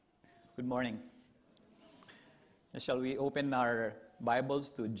Good morning. Shall we open our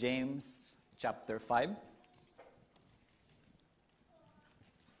Bibles to James chapter 5?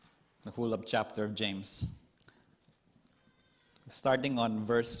 The whole of chapter of James. Starting on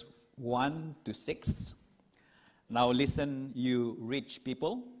verse 1 to 6. Now listen, you rich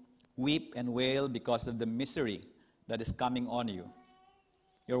people, weep and wail because of the misery that is coming on you.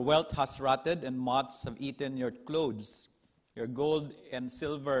 Your wealth has rotted and moths have eaten your clothes. Your gold and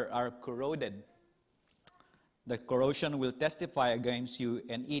silver are corroded. The corrosion will testify against you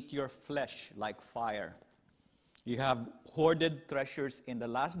and eat your flesh like fire. You have hoarded treasures in the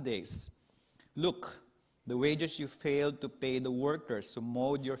last days. Look, the wages you failed to pay the workers who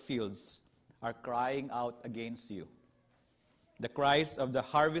mowed your fields are crying out against you. The cries of the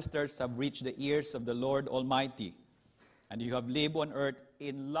harvesters have reached the ears of the Lord Almighty, and you have lived on earth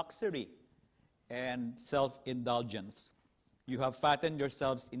in luxury and self-indulgence. You have fattened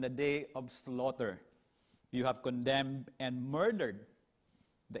yourselves in the day of slaughter. You have condemned and murdered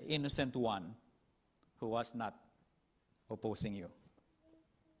the innocent one who was not opposing you.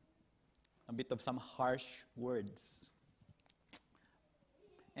 A bit of some harsh words.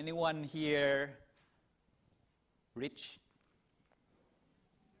 Anyone here rich?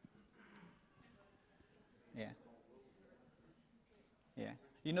 Yeah. Yeah.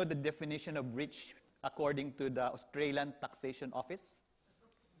 You know the definition of rich according to the Australian Taxation Office?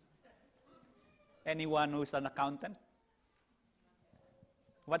 Anyone who's an accountant?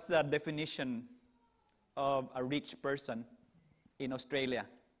 What's the definition of a rich person in Australia?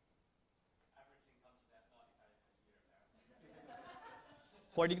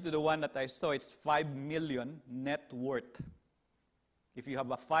 According to the one that I saw, it's 5 million net worth. If you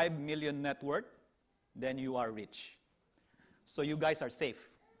have a 5 million net worth, then you are rich. So you guys are safe.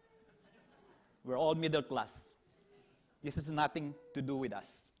 We're all middle class. This has nothing to do with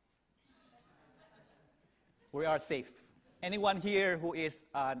us. We are safe. Anyone here who is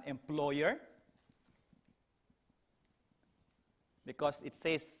an employer? Because it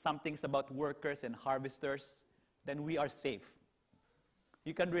says some things about workers and harvesters, then we are safe.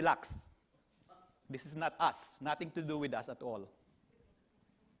 You can relax. This is not us, nothing to do with us at all.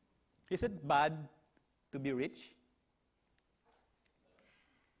 Is it bad to be rich?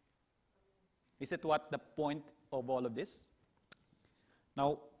 Is it what the point of all of this?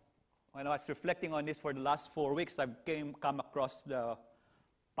 Now, when I was reflecting on this for the last 4 weeks, I've come across the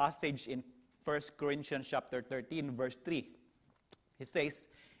passage in 1 Corinthians chapter 13, verse 3. It says,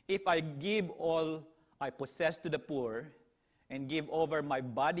 if I give all I possess to the poor and give over my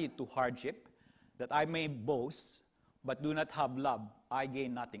body to hardship, that I may boast, but do not have love, I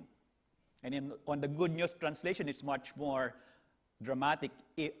gain nothing. And on the Good News translation, it's much more dramatic.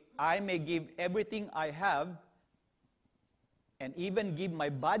 If I may give everything I have and even give my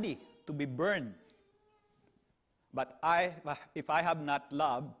body to be burned, but if I have not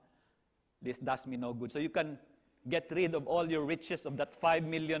love, this does me no good. So you can get rid of all your riches of that $5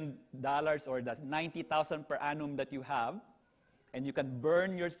 million or that 90,000 per annum that you have, and you can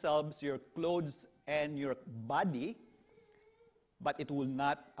burn yourselves, your clothes, and your body, but it will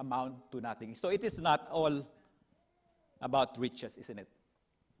not amount to nothing. So it is not all about riches, isn't it?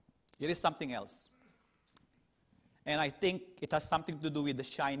 It is something else. And I think it has something to do with the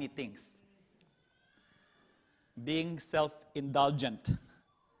shiny things. Being self-indulgent.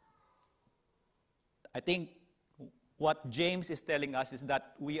 I think what James is telling us is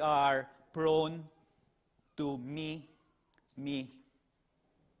that we are prone to me,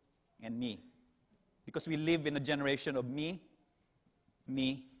 and me. Because we live in a generation of me,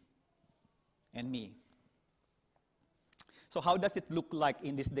 and me. So how does it look like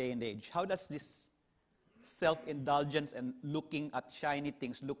in this day and age? How does this self-indulgence and looking at shiny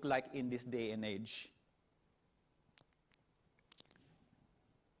things look like in this day and age?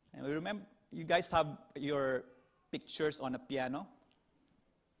 And we remember, you guys have your pictures on a piano,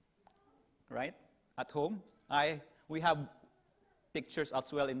 right? At home. We have pictures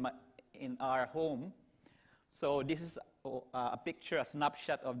as well in our home. So this is a picture, a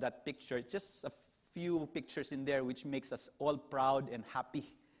snapshot of that picture. It's just a few pictures in there which makes us all proud and happy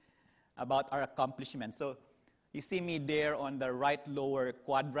about our accomplishments. So you see me there on the right lower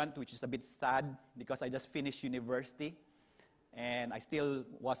quadrant, which is a bit sad because I just finished university and I still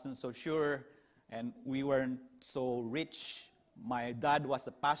wasn't so sure, and we weren't so rich. My dad was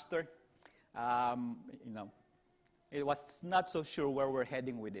a pastor. It was not so sure where we're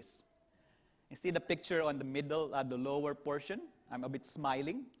heading with this. You see the picture on the middle, the lower portion? I'm a bit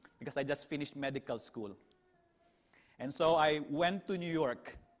smiling because I just finished medical school. And so I went to New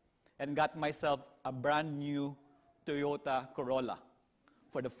York and got myself a brand new Toyota Corolla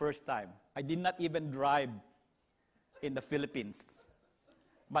for the first time. I did not even drive in the Philippines.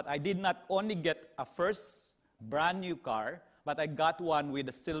 But I did not only get a first brand new car, but I got one with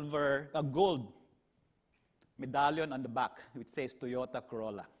a gold medallion on the back, which says Toyota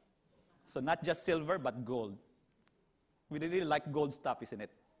Corolla. So not just silver, but gold. We really like gold stuff, isn't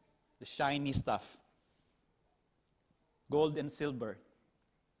it? The shiny stuff. Gold and silver.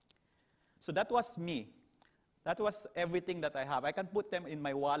 So that was me. That was everything that I have. I can put them in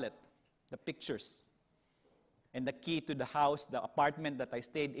my wallet, the pictures, and the key to the house, the apartment that I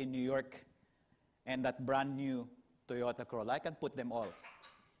stayed in New York, and that brand new Toyota Corolla. I can put them all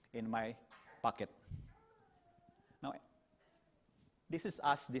in my pocket. Now, this is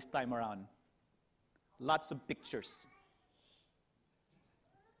us this time around. Lots of pictures.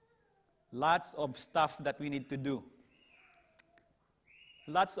 Lots of stuff that we need to do.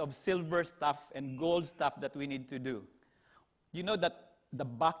 Lots of silver stuff and gold stuff that we need to do. You know that the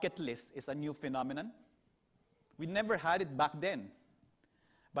bucket list is a new phenomenon? We never had it back then.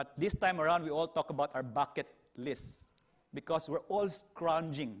 But this time around, we all talk about our bucket lists because we're all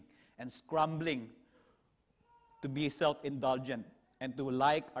scrounging and scrambling to be self-indulgent and to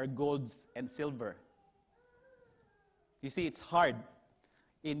like our golds and silver. You see, it's hard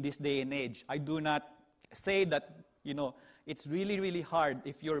in this day and age. I do not say that, it's really, really hard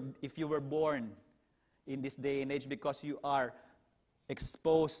if you were born in this day and age because you are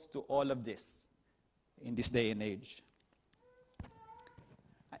exposed to all of this in this day and age.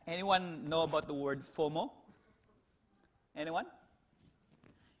 Anyone know about the word FOMO? Anyone?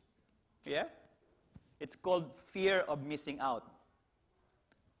 Yeah? It's called fear of missing out.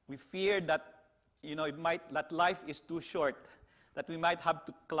 We fear that, that life is too short, that we might have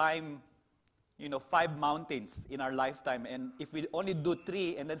to climb 5 mountains in our lifetime. And if we only do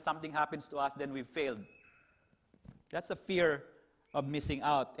 3 and then something happens to us, then we've failed. That's a fear of missing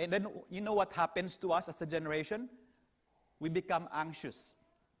out. And then, you know what happens to us as a generation? We become anxious.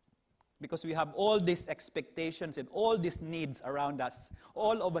 Because we have all these expectations and all these needs around us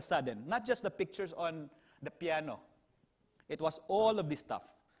all of a sudden. Not just the pictures on the piano. It was all of this stuff.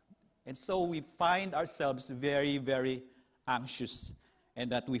 And so we find ourselves very, very anxious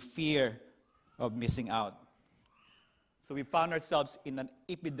and that we fear of missing out. So we found ourselves in an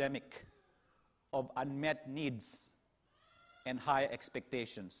epidemic of unmet needs and high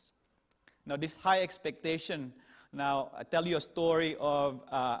expectations. Now, this high expectation, now I tell you a story of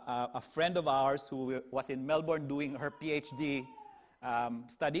a friend of ours who was in Melbourne doing her PhD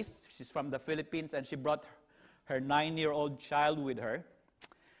studies. She's from the Philippines, and she brought her 9-year-old child with her.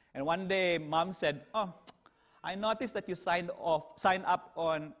 And one day, mom said, "Oh, I noticed that you signed up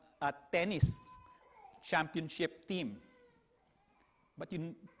on a tennis championship team, but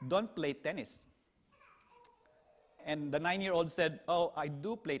you don't play tennis." And the 9-year-old said, "Oh, I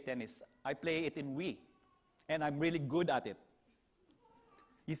do play tennis. I play it in Wii, and I'm really good at it."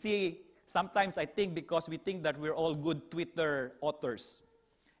 You see, sometimes I think because we think that we're all good Twitter authors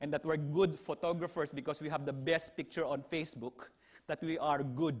and that we're good photographers because we have the best picture on Facebook, that we are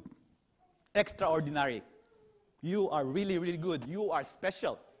good, extraordinary. You are really, really good. You are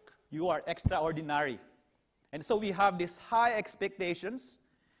special. You are extraordinary. And so we have these high expectations,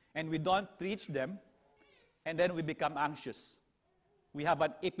 and we don't reach them, and then we become anxious. We have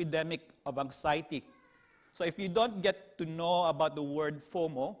an epidemic of anxiety. So if you don't get to know about the word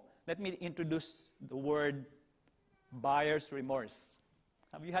FOMO, let me introduce the word buyer's remorse.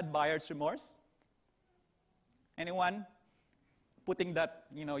 Have you had buyer's remorse? Anyone? Putting that,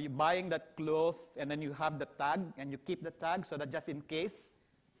 you're buying that cloth, and then you have the tag, and you keep the tag so that just in case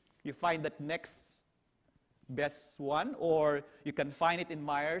you find that next best one, or you can find it in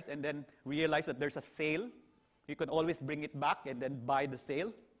Myers and then realize that there's a sale. You can always bring it back and then buy the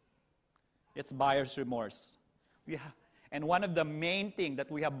sale. It's buyer's remorse. And one of the main things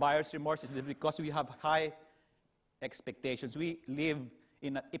that we have buyer's remorse is because we have high expectations. We live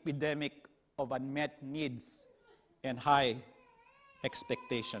in an epidemic of unmet needs and high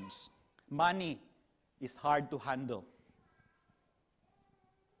expectations. Money is hard to handle.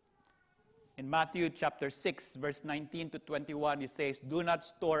 In Matthew chapter 6, verse 19 to 21, it says, "Do not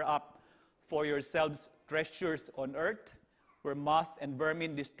store up for yourselves treasures on earth, where moth and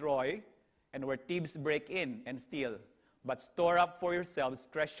vermin destroy, and where thieves break in and steal. But store up for yourselves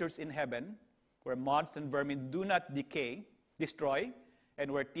treasures in heaven, where moths and vermin do not destroy,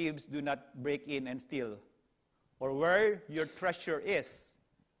 and where thieves do not break in and steal. Or where your treasure is,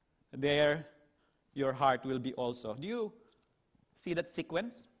 there your heart will be also." Do you see that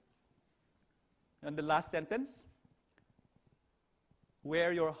sequence? And the last sentence,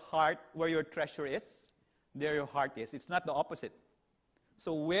 where your treasure is, there your heart is. It's not the opposite.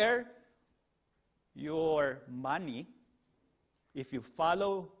 So where your money, if you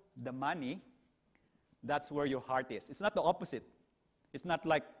follow the money, that's where your heart is. It's not the opposite. It's not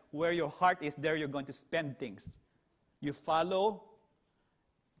like where your heart is, there you're going to spend things. You follow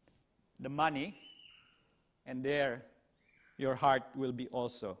the money, and there your heart will be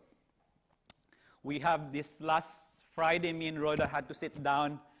also. We have this last Friday, me and Rhoda had to sit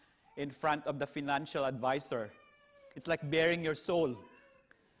down in front of the financial advisor. It's like bearing your soul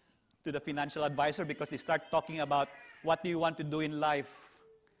to the financial advisor because they start talking about what do you want to do in life?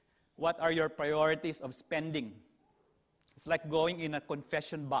 What are your priorities of spending? It's like going in a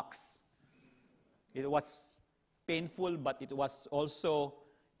confession box. It was painful, but it was also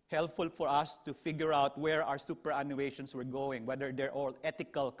helpful for us to figure out where our superannuations were going, whether they're all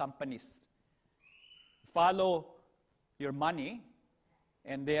ethical companies. Follow your money,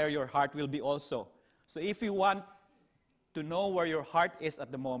 and there your heart will be also. So if you want to know where your heart is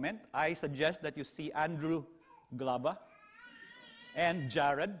at the moment, I suggest that you see Andrew Glaba and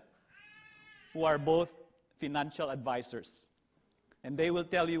Jared, who are both financial advisors. And they will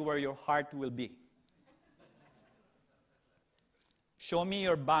tell you where your heart will be. Show me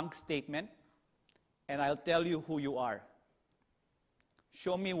your bank statement, and I'll tell you who you are.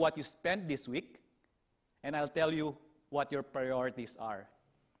 Show me what you spent this week, and I'll tell you what your priorities are.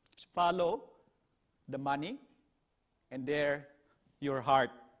 Follow the money, and there your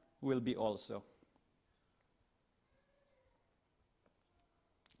heart will be also.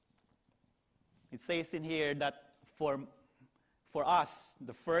 It says in here that for us,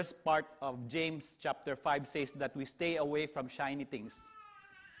 the first part of James chapter 5 says that we stay away from shiny things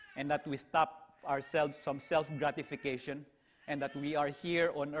and that we stop ourselves from self-gratification and that we are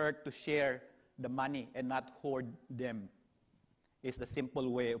here on earth to share the money and not hoard them, is the simple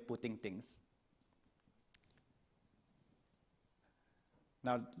way of putting things.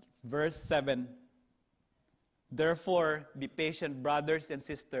 Now, verse 7, therefore be patient, brothers and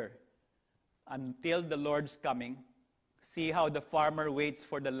sisters, until the Lord's coming. See how the farmer waits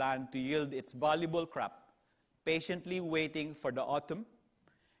for the land to yield its valuable crop, patiently waiting for the autumn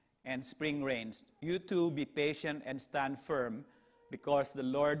and spring rains. You too be patient and stand firm, because the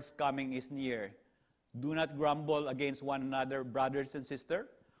Lord's coming is near. Do not grumble against one another, brothers and sisters,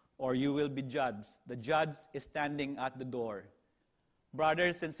 or you will be judged. The judge is standing at the door.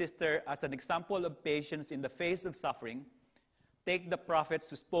 Brothers and sisters, as an example of patience in the face of suffering, take the prophets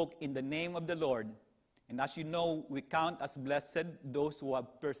who spoke in the name of the Lord. And as you know, we count as blessed those who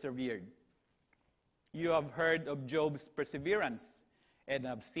have persevered. You have heard of Job's perseverance and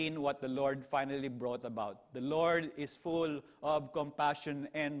have seen what the Lord finally brought about. The Lord is full of compassion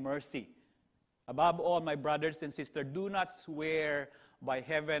and mercy. Above all, my brothers and sisters, do not swear by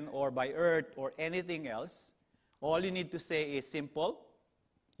heaven or by earth or anything else. All you need to say is simple,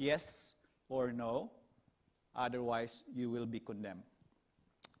 yes or no. Otherwise, you will be condemned.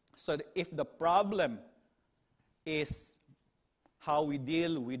 So if the problem is how we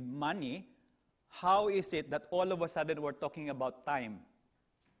deal with money, how is it that all of a sudden we're talking about time?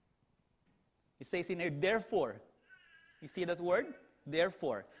 It says in here, therefore. You see that word?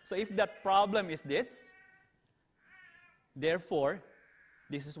 Therefore. So if that problem is this, therefore,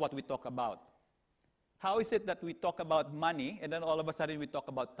 this is what we talk about. How is it that we talk about money and then all of a sudden we talk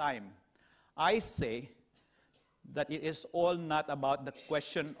about time? I say that it is all not about the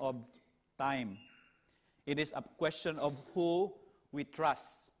question of time. It is a question of who we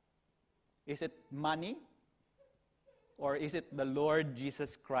trust. Is it money? Or is it the Lord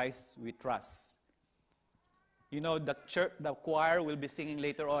Jesus Christ we trust? You know, the choir will be singing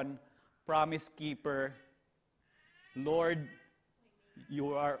later on, Promise Keeper, Lord,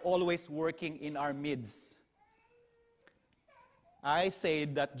 you are always working in our midst. I say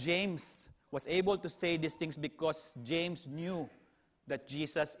that James was able to say these things because James knew that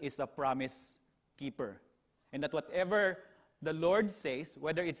Jesus is a promise keeper. And that whatever the Lord says,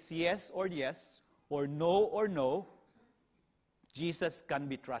 whether it's yes, or no, Jesus can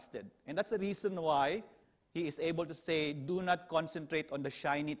be trusted. And that's the reason why he is able to say, do not concentrate on the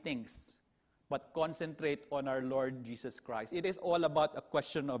shiny things, but concentrate on our Lord Jesus Christ. It is all about a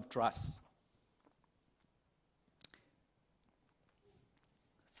question of trust.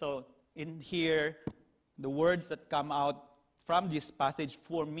 So in here, the words that come out from this passage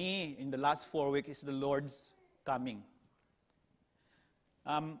for me in the last 4 weeks is the Lord's coming.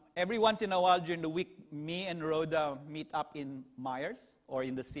 Every once in a while during the week, me and Rhoda meet up in Myers or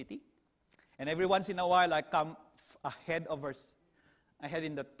in the city. And every once in a while, I come ahead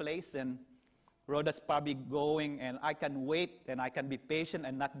in the place, and Rhoda's probably going, and I can wait, and I can be patient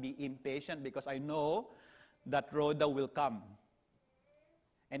and not be impatient because I know that Rhoda will come.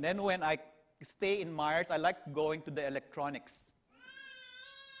 And then when I stay in Myers, I like going to the electronics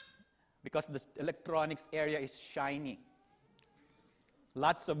because the electronics area is shiny.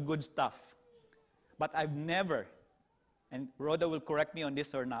 Lots of good stuff. But I've never, and Rhoda will correct me on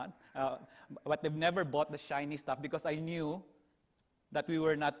this or not, but I've never bought the shiny stuff because I knew that we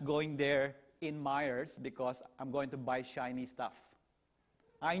were not going there in Myers because I'm going to buy shiny stuff.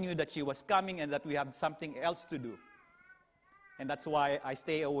 I knew that she was coming and that we have something else to do. And that's why I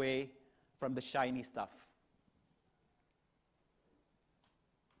stay away from the shiny stuff.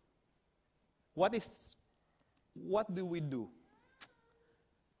 What do we do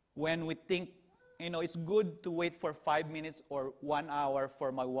when we think, it's good to wait for 5 minutes or 1 hour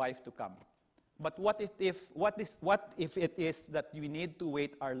for my wife to come? But what if it is that we need to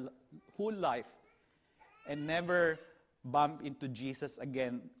wait our whole life and never bump into Jesus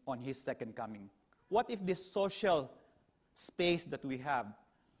again on his second coming? What if this social space that we have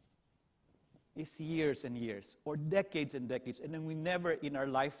is years and years or decades and decades, and then we never in our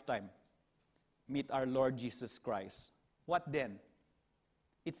lifetime meet our Lord Jesus Christ? What then?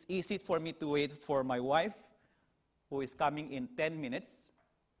 It's easy for me to wait for my wife who is coming in 10 minutes.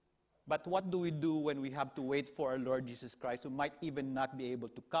 But what do we do when we have to wait for our Lord Jesus Christ, who might even not be able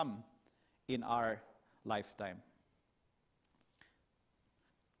to come in our lifetime?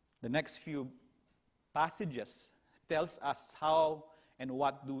 The next few passages tells us how and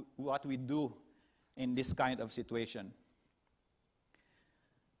what we do in this kind of situation.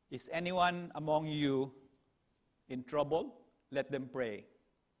 Is anyone among you in trouble? Let them pray.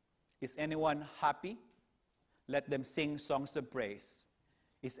 Is anyone happy? Let them sing songs of praise.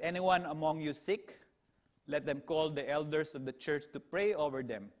 Is anyone among you sick? Let them call the elders of the church to pray over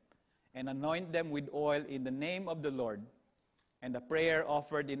them and anoint them with oil in the name of the Lord. And the prayer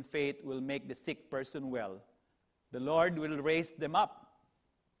offered in faith will make the sick person well. The Lord will raise them up.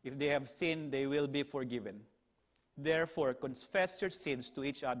 If they have sinned, they will be forgiven. Therefore, confess your sins to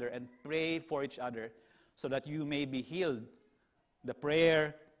each other and pray for each other so that you may be healed. The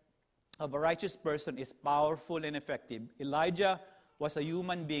prayer of a righteous person is powerful and effective. Elijah was a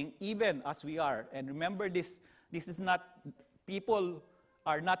human being, even as we are. And remember this is not, people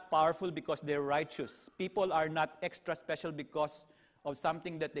are not powerful because they're righteous. People are not extra special because of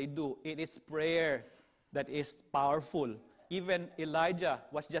something that they do. It is prayer that is powerful. Even Elijah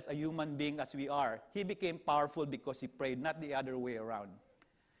was just a human being as we are. He became powerful because he prayed, not the other way around.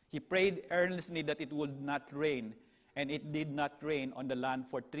 He prayed earnestly that it would not rain, and it did not rain on the land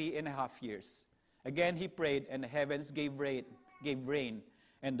for 3.5 years. Again he prayed, and the heavens gave rain,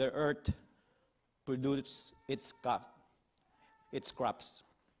 and the earth produced its crops.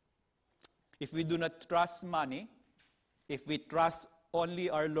 If we do not trust money, if we trust only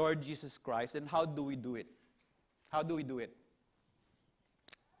our Lord Jesus Christ, then how do we do it? How do we do it?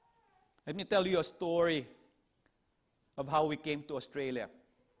 Let me tell you a story of how we came to Australia.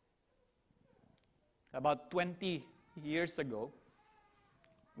 About 20 years ago,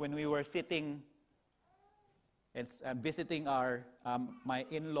 when we were sitting and visiting my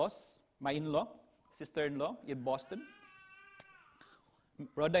in-law, sister-in-law in Boston,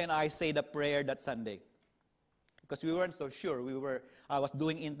 Rhoda and I said a prayer that Sunday because we weren't so sure. I was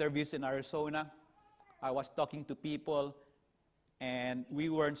doing interviews in Arizona. I was talking to people, and we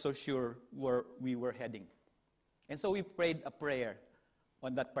weren't so sure where we were heading. And so we prayed a prayer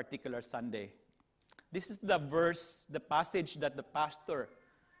on that particular Sunday. This is the passage that the pastor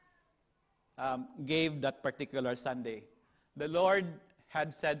gave that particular Sunday. The Lord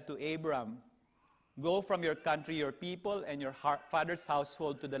had said to Abram, "Go from your country, your people, and your father's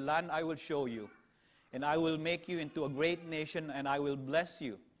household to the land I will show you. And I will make you into a great nation, and I will bless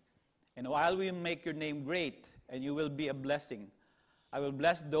you. And I will make your name great, and you will be a blessing. I will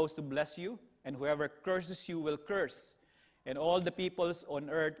bless those who bless you, and whoever curses you will curse. And all the peoples on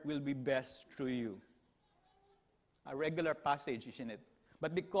earth will be blessed through you." A regular passage, isn't it?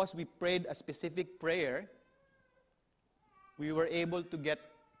 But because we prayed a specific prayer, we were able to get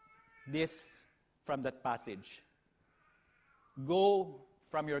this from that passage. Go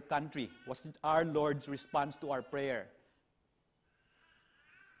from your country was our Lord's response to our prayer.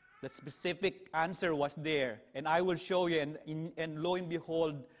 The specific answer was there, and I will show you. And lo and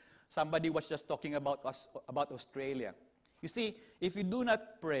behold, somebody was just talking about Australia. You see, if you do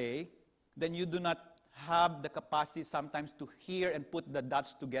not pray, then you do not have the capacity sometimes to hear and put the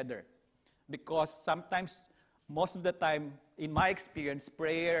dots together. Because sometimes, most of the time, in my experience,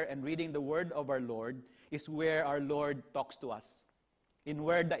 prayer and reading the word of our Lord is where our Lord talks to us. In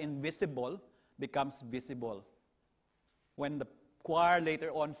where the invisible becomes visible. When choir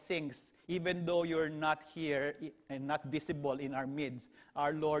later on sings, even though you're not here and not visible in our midst,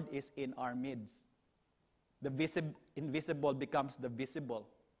 our Lord is in our midst. The invisible becomes the visible.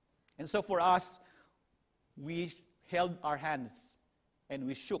 And so for us, we held our hands and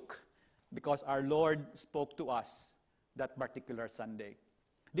we shook because our Lord spoke to us that particular Sunday.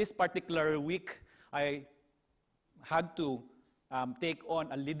 This particular week, I had to take on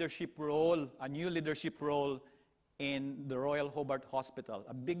a leadership role, a new leadership role in the Royal Hobart Hospital,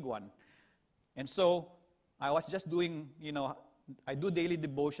 a big one. And so I was just doing, I do daily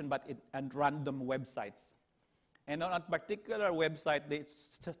devotion, but and random websites. And on a particular website, it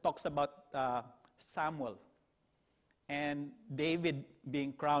talks about Samuel and David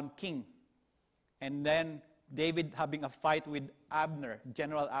being crowned king. And then David having a fight with Abner,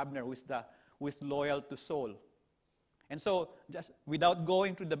 General Abner, who is loyal to Saul. And so, just without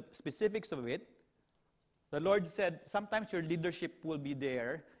going through the specifics of it, the Lord said, sometimes your leadership will be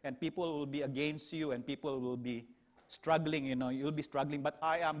there, and people will be against you, and people will be struggling, you'll be struggling, but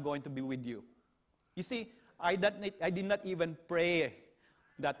I am going to be with you. You see, I did not even pray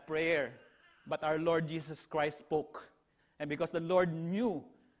that prayer, but our Lord Jesus Christ spoke. And because the Lord knew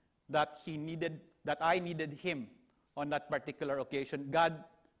that I needed Him on that particular occasion, God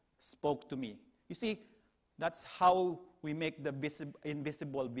spoke to me. You see, that's how we make the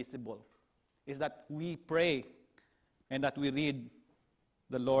invisible visible, is that we pray and that we read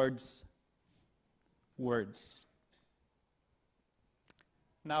the Lord's words.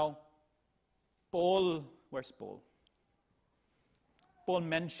 Now, where's Paul? Paul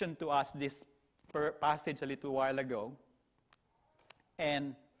mentioned to us this passage a little while ago.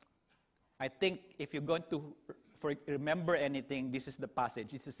 And I think if you're going to remember anything, this is the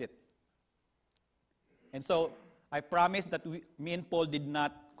passage. This is it. And so I promise that me and Paul did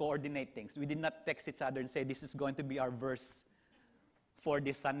not coordinate things. We did not text each other and say, this is going to be our verse for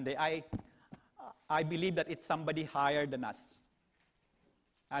this Sunday. I believe that it's somebody higher than us.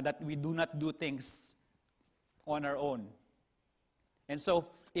 And that we do not do things on our own. And so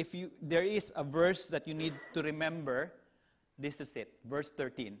if there is a verse that you need to remember, this is it. Verse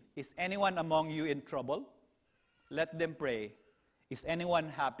 13. Is anyone among you in trouble? Let them pray. Is anyone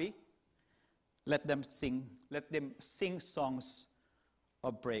happy? Let them sing songs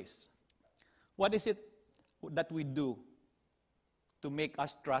of praise. What is it that we do to make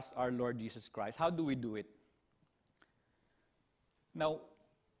us trust our Lord Jesus Christ? How do we do it? Now,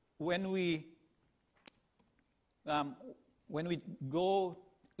 when we go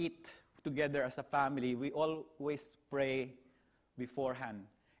eat together as a family, we always pray beforehand.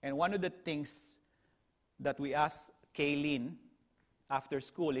 And one of the things that we ask Kaylin after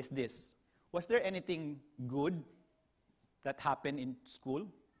school is this: was there anything good that happened in school?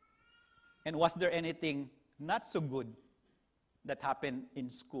 And was there anything not so good that happened in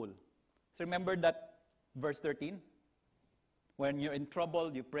school? So remember that verse 13? When you're in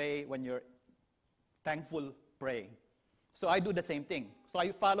trouble, you pray. When you're thankful, pray. So I do the same thing. So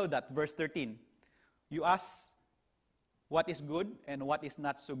I follow that, verse 13. You ask what is good and what is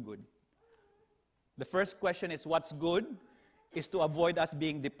not so good. The first question is, what's good is to avoid us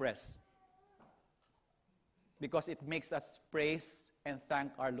being depressed, because it makes us praise and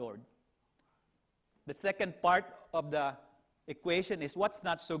thank our Lord. The second part of the equation is, what's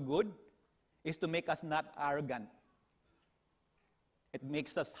not so good is to make us not arrogant. It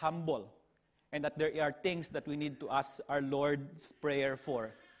makes us humble, and that there are things that we need to ask our Lord's Prayer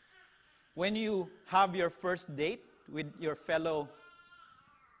for. When you have your first date with your fellow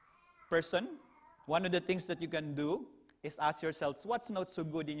person, one of the things that you can do is ask yourselves, what's not so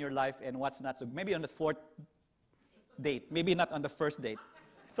good in your life and what's not so good? Maybe on the fourth date, maybe not on the first date.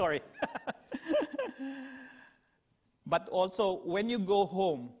 Sorry. But also, when you go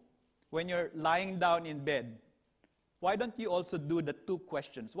home, when you're lying down in bed, why don't you also do the two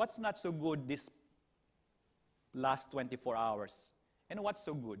questions? What's not so good this last 24 hours? And what's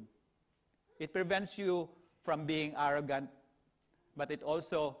so good? It prevents you from being arrogant, but it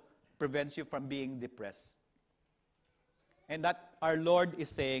also prevents you from being depressed. And that our Lord is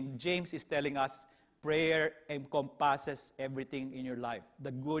saying, James is telling us, prayer encompasses everything in your life,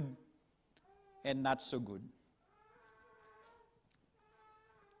 the good and not so good.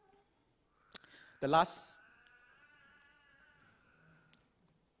 The last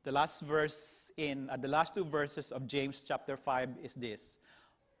verse the last two verses of James chapter 5 is this: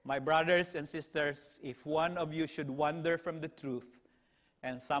 my brothers and sisters, if one of you should wander from the truth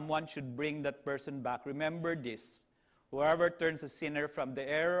and someone should bring that person back, remember this: whoever turns a sinner from the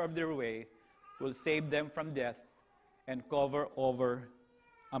error of their way will save them from death and cover over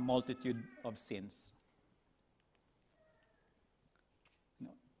a multitude of sins.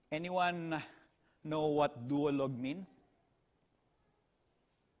 Anyone know what duologue means?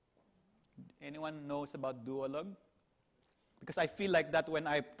 Anyone knows about duologue? Because I feel like that when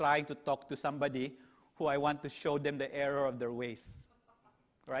I'm trying to talk to somebody who I want to show them the error of their ways.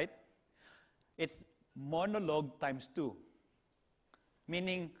 Right? It's monologue times 2.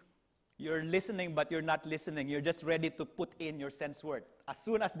 Meaning, you're listening but you're not listening. You're just ready to put in your sense word. As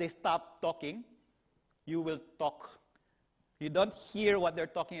soon as they stop talking, you will talk. You don't hear what they're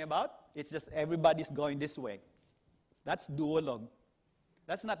talking about. It's just everybody's going this way. That's duologue.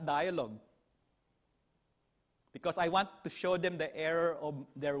 That's not dialogue. Because I want to show them the error of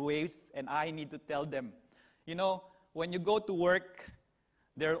their ways, and I need to tell them. You know, when you go to work,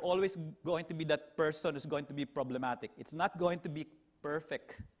 there's always going to be that person who's going to be problematic. It's not going to be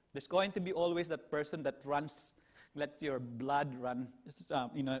perfect. There's going to be always that person that runs, let your blood run.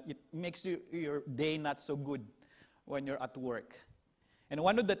 It makes your day not so good when you're at work. And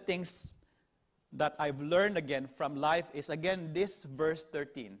one of the things that I've learned again from life is, again, this verse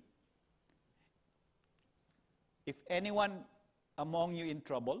 13. If anyone among you in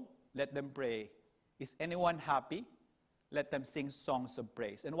trouble, let them pray. Is anyone happy? Let them sing songs of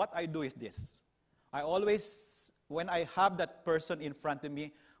praise. And what I do is this. I always, when I have that person in front of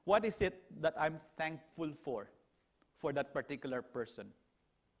me, what is it that I'm thankful for that particular person?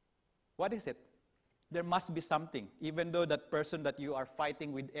 What is it? There must be something, even though that person that you are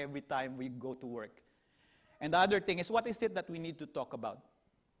fighting with every time we go to work. And the other thing is, what is it that we need to talk about?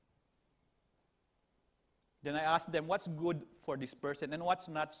 Then I ask them, what's good for this person and what's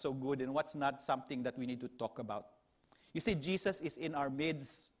not so good and what's not something that we need to talk about. You see, Jesus is in our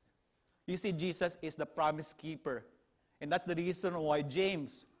midst. You see, Jesus is the promise keeper. And that's the reason why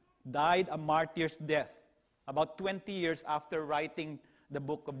James died a martyr's death about 20 years after writing the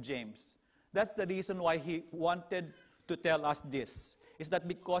book of James. That's the reason why he wanted to tell us this. Is that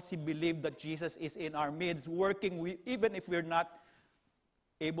because he believed that Jesus is in our midst, working, even if we're not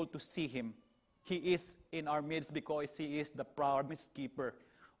able to see him. He is in our midst because he is the promise keeper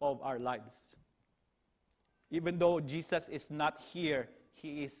of our lives. Even though Jesus is not here,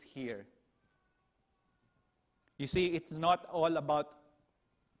 he is here. You see, it's not all about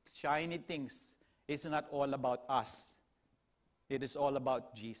shiny things. It's not all about us. It is all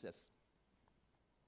about Jesus.